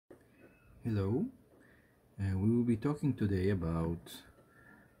Hello, we will be talking today about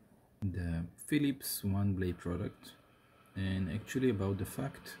the Philips OneBlade product and actually about the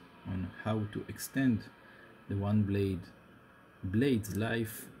fact on how to extend the blade's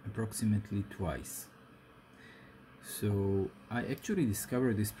life approximately twice. So I actually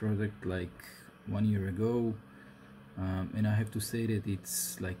discovered this product like 1 year ago, and I have to say that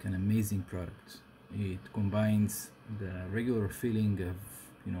it's like an amazing product. It combines the regular feeling of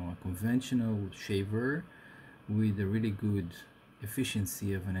a conventional shaver with a really good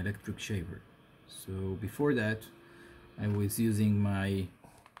efficiency of an electric shaver. So before that I was using my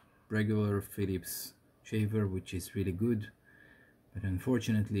regular Philips shaver, which is really good, but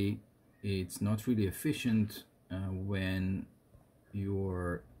unfortunately it's not really efficient when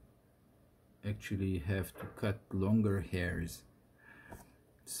you're actually have to cut longer hairs.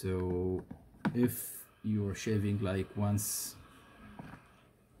 So if you're shaving like once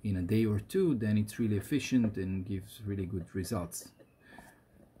in a day or two, then it's really efficient and gives really good results.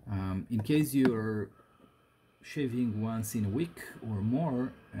 In case you're shaving once in a week or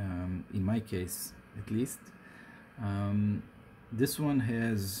more, in my case at least, this one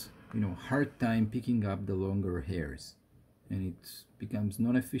has hard time picking up the longer hairs, and it becomes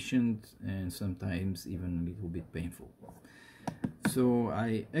non-efficient and sometimes even a little bit painful. So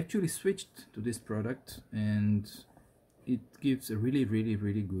I actually switched to this product, and it gives a really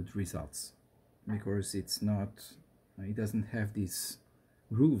good results, because it doesn't have these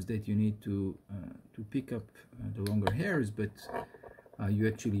grooves that you need to pick up the longer hairs, but you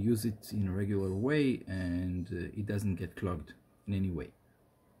actually use it in a regular way, and it doesn't get clogged in any way.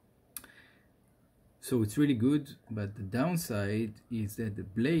 So it's really good, but the downside is that the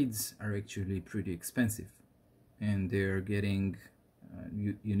blades are actually pretty expensive, and they're getting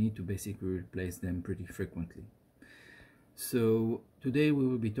you need to basically replace them pretty frequently. So today we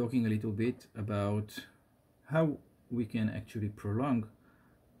will be talking a little bit about how we can actually prolong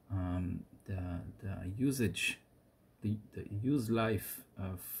the use life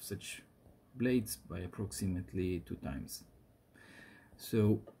of such blades by approximately 2 times.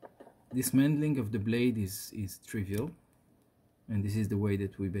 So dismantling of the blade is trivial, and this is the way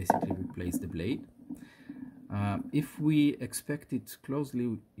that we basically replace the blade. If we inspect it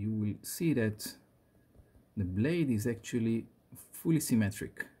closely, you will see that the blade is actually fully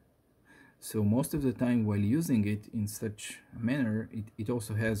symmetric. So most of the time while using it in such a manner, it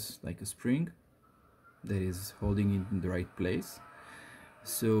also has like a spring that is holding it in the right place.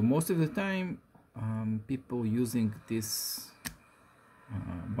 So most of the time people using this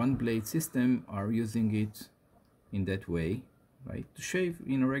one blade system are using it in that way, right, to shave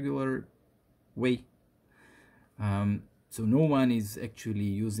in a regular way. So no one is actually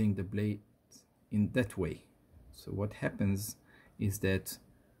using the blade in that way. So what happens is that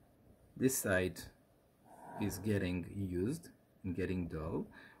this side is getting used and getting dull,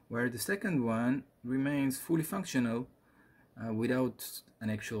 where the second one remains fully functional without an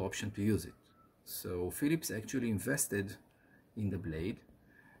actual option to use it. So Philips actually invested in the blade,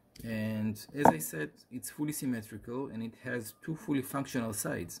 and as I said, it's fully symmetrical and it has 2 fully functional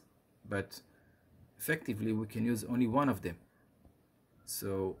sides, but effectively we can use only one of them.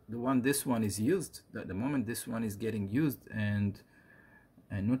 So this one is used, the moment this one is getting used and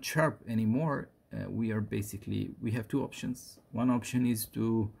not sharp anymore, we have 2 options. One option is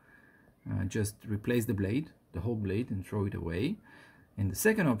to just replace the whole blade, and throw it away. And the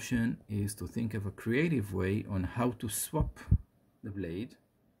second option is to think of a creative way on how to swap the blade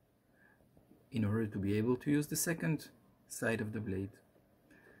in order to be able to use the second side of the blade.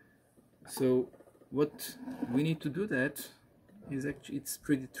 So what we need to do that is actually, it's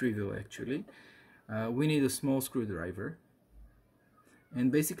pretty trivial actually. We need a small screwdriver,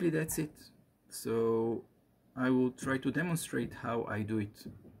 and basically that's it. So I will try to demonstrate how I do it.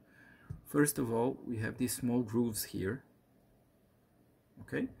 First of all, we have these small grooves here.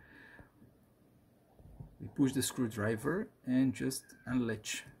 Okay, we push the screwdriver and just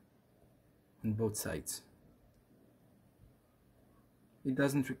unlatch on both sides. It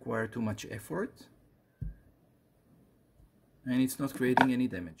doesn't require too much effort, and it's not creating any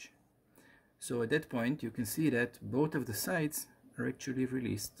damage. So at that point you can see that both of the sides are actually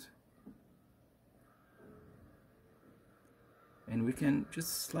released, and we can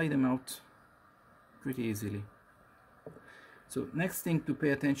just slide them out pretty easily. So next thing to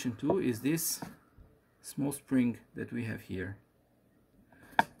pay attention to is this small spring that we have here.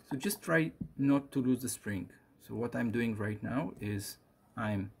 So just try not to lose the spring. So what I'm doing right now is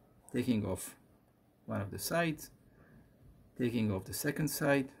I'm taking off one of the sides, taking off the second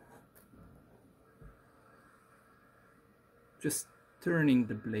side, just turning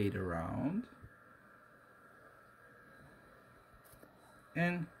the blade around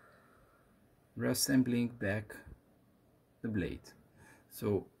and reassembling back the blade.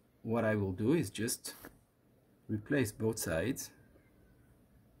 So what I will do is just replace both sides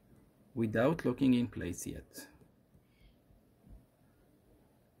without locking in place yet.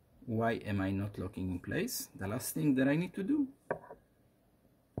 Why am I not locking in place? The last thing that I need to do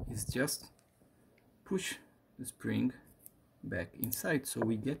is just push the spring back inside so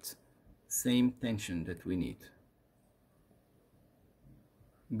we get same tension that we need.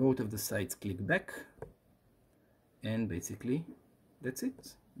 Both of the sides click back, and basically that's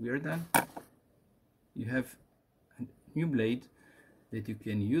it. We are done. You have a new blade that you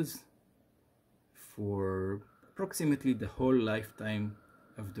can use for approximately the whole lifetime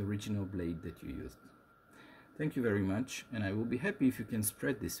of the original blade that you used. Thank you very much, and I will be happy if you can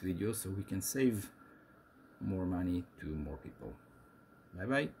spread this video so we can save more money to more people. Bye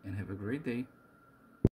bye and have a great day.